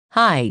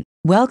Hi,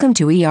 welcome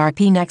to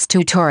ERPNext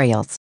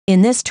tutorials.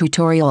 In this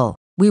tutorial,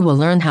 we will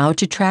learn how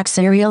to track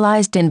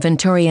serialized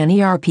inventory in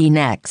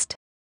ERPNext.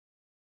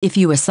 If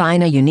you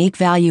assign a unique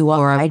value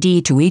or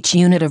ID to each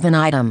unit of an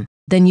item,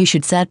 then you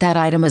should set that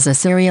item as a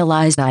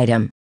serialized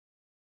item.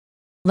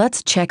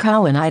 Let's check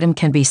how an item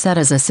can be set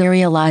as a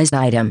serialized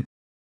item.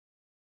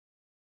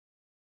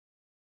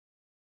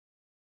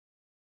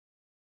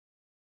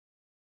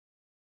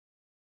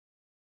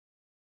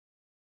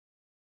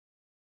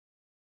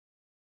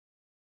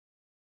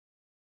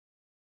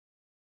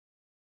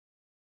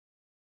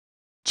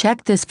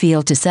 Check this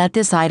field to set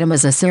this item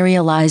as a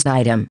serialized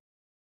item.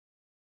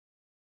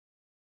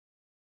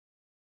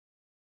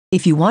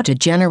 If you want to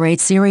generate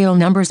serial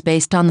numbers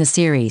based on the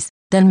series,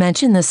 then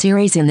mention the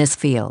series in this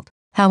field.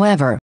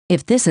 However,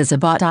 if this is a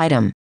bought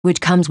item, which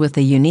comes with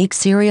a unique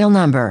serial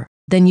number,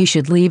 then you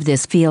should leave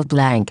this field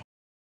blank.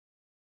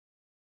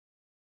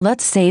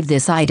 Let's save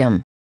this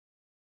item.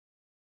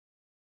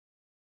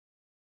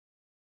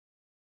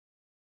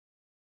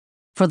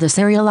 For the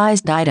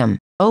serialized item,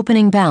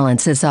 opening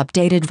balance is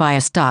updated via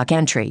stock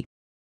entry.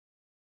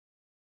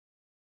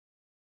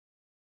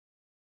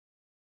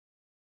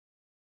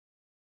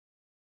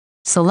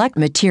 Select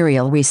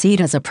Material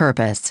Receipt as a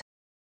purpose.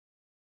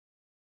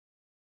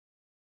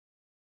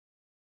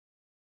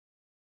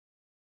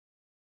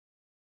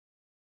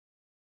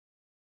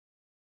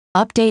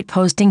 Update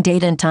posting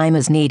date and time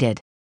as needed.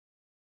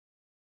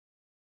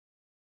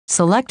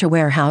 Select a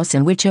warehouse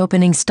in which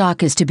opening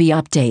stock is to be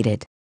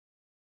updated.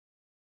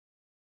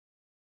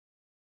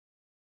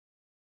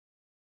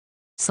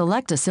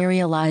 Select a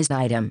serialized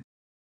item.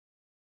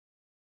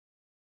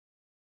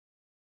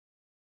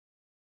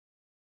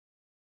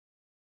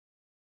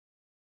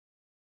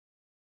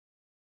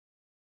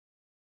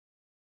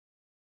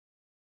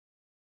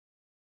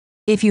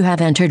 If you have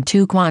entered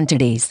two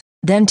quantities,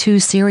 then two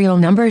serial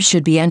numbers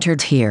should be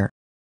entered here.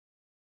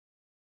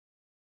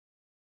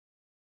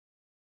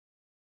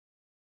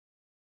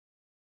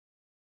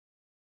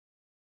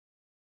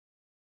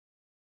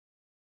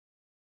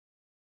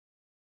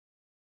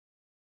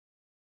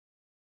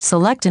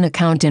 Select an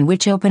account in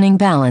which opening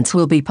balance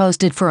will be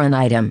posted for an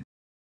item.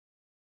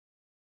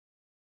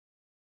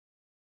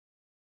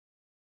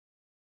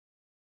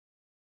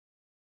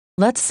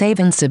 Let's save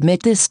and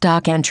submit this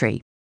stock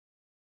entry.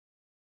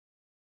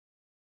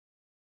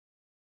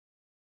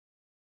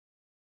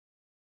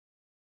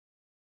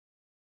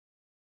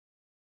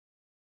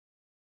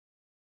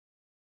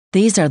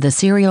 These are the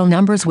serial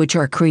numbers which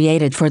are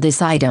created for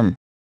this item.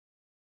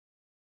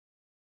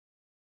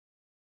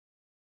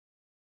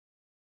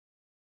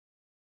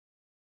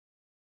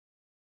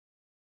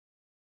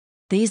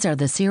 These are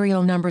the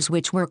serial numbers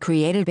which were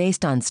created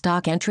based on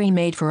stock entry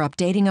made for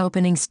updating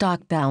opening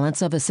stock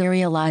balance of a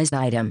serialized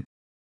item.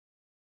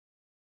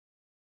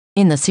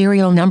 In the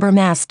serial number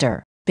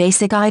master,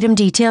 basic item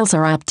details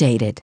are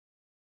updated.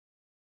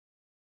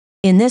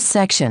 In this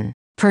section,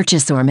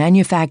 purchase or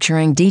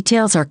manufacturing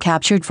details are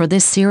captured for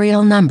this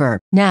serial number.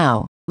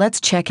 Now,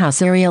 let's check how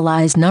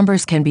serialized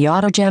numbers can be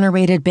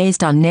auto-generated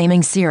based on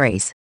naming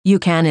series. You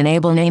can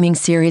enable naming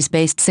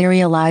series-based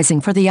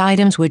serializing for the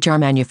items which are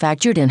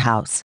manufactured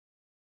in-house.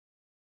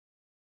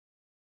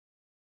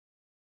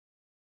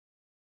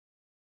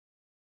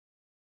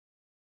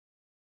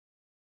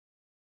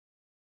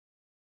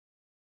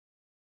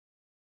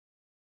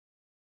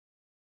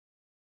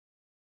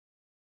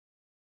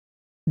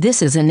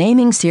 This is a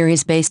naming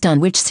series based on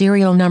which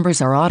serial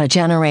numbers are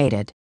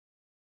auto-generated.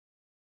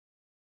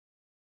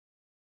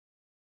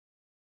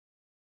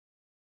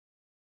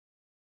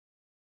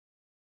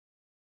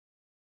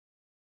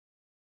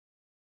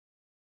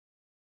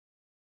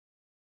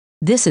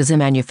 This is a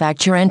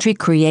manufacturer entry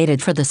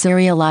created for the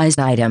serialized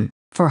item.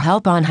 For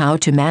help on how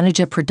to manage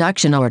a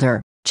production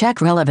order, check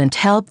relevant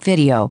help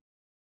video.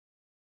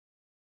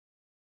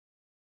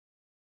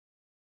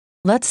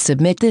 Let's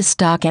submit this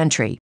stock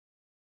entry.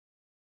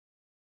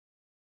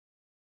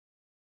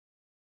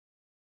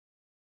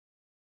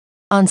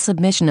 On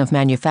submission of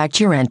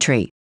manufacturer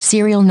entry,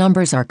 serial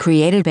numbers are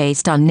created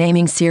based on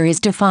naming series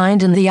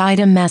defined in the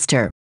item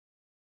master.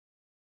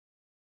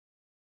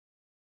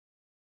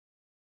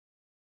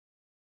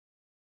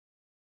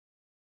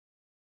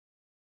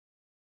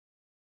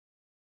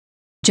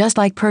 Just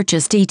like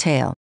purchase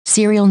detail,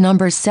 serial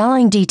numbers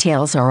selling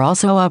details are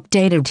also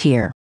updated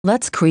here.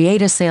 Let's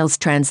create a sales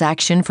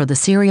transaction for the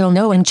serial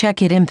no and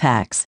check its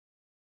impacts.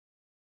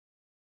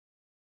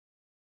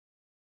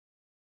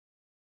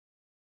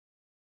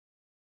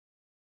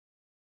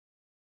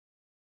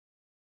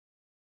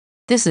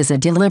 This is a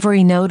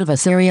delivery note of a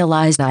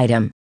serialized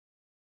item.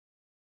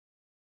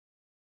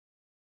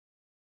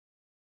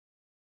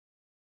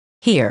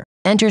 Here,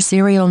 enter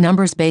serial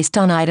numbers based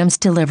on item's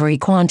delivery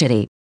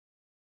quantity.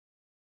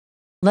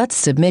 Let's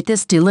submit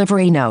this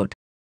delivery note.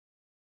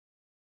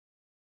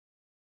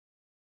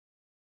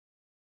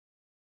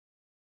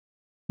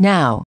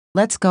 Now,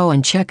 let's go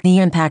and check the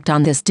impact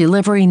on this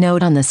delivery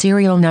note on the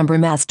serial number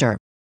master.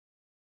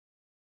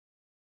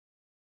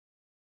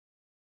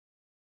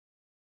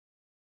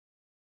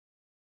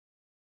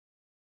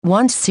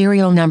 Once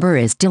serial number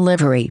is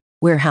delivery,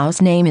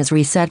 warehouse name is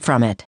reset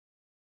from it.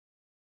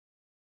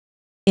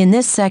 In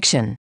this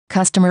section,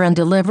 customer and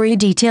delivery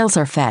details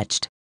are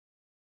fetched.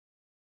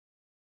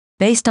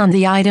 Based on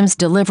the item's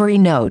delivery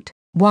note,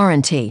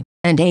 warranty,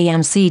 and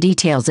AMC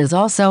details is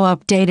also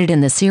updated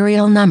in the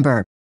serial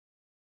number.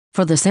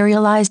 For the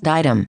serialized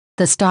item,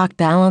 the stock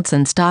balance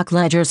and stock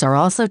ledgers are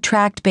also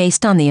tracked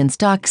based on the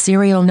in-stock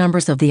serial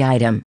numbers of the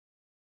item.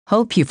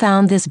 Hope you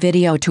found this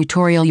video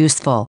tutorial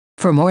useful.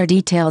 For more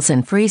details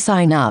and free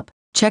sign-up,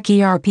 check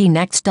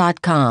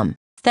ERPNext.com.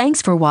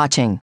 Thanks for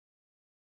watching.